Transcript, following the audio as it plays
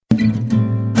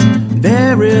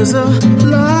There is a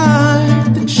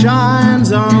light that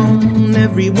shines on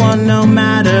everyone, no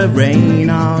matter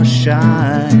rain or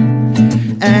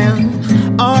shine.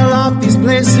 And all of these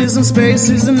places and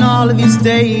spaces and all of these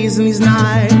days and these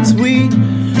nights, we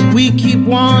keep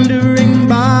wandering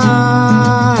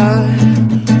by.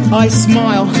 I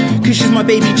smile, cause she's my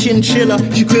baby chinchilla.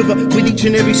 She quiver with each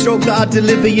and every stroke that I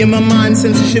deliver. Yeah, my mind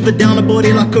sends a shiver down her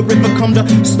body like a river. Come to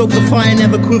stoke the fire,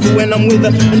 never quiver when I'm with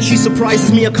her. And she surprises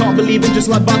me, I can't believe it, just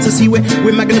like butter. See,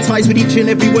 we're magnetized with each and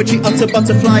every word she utter.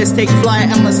 Butterflies take flight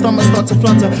and my stomach starts to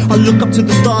flutter. I look up to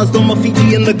the stars, though my feet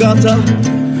be in the gutter.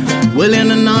 Well,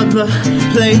 in another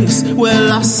place,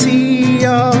 well, I see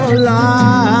your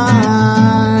light.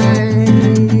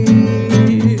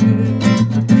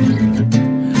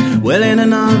 Well, in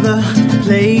another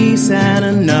place and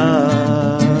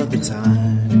another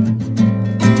time.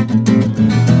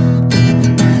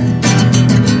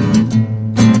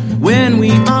 When we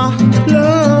are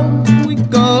alone, we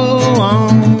go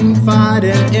on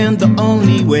fighting in the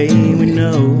only way we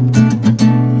know.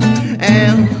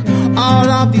 And all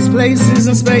of these places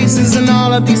and spaces and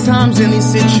all of these times and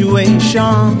these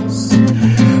situations,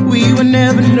 we would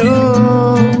never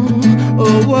know.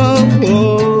 Oh, whoa,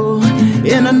 whoa.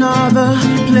 In another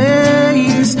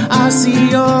place, I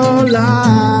see your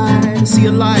light. See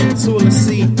a light, it's all I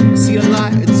see. See a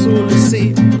light, it's all I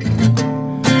see.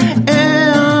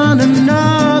 In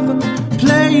another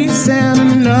place and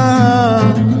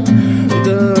another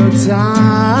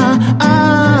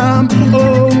time.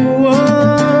 Oh,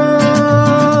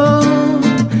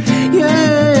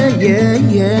 yeah, yeah,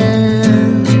 yeah.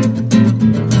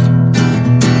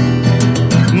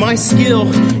 My skill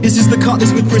is just to cut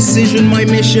this with precision. My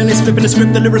mission is flipping the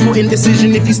script, the lyrical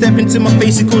indecision. If you step into my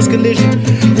face, it cause collision.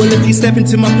 Well, if you step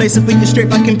into my place, I put you straight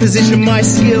back in position. My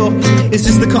skill is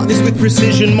just to cut this with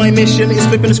precision. My mission is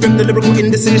flipping the script, the lyrical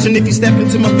indecision. If you step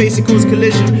into my face, it cause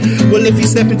collision. Well, if you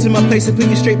step into my place, I put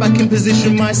you straight back in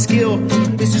position. My skill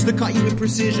is just to cut you with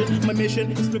precision. My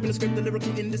mission is flipping the script, the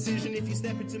lyrical indecision. If you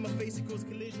step into my face, it cause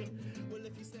collision.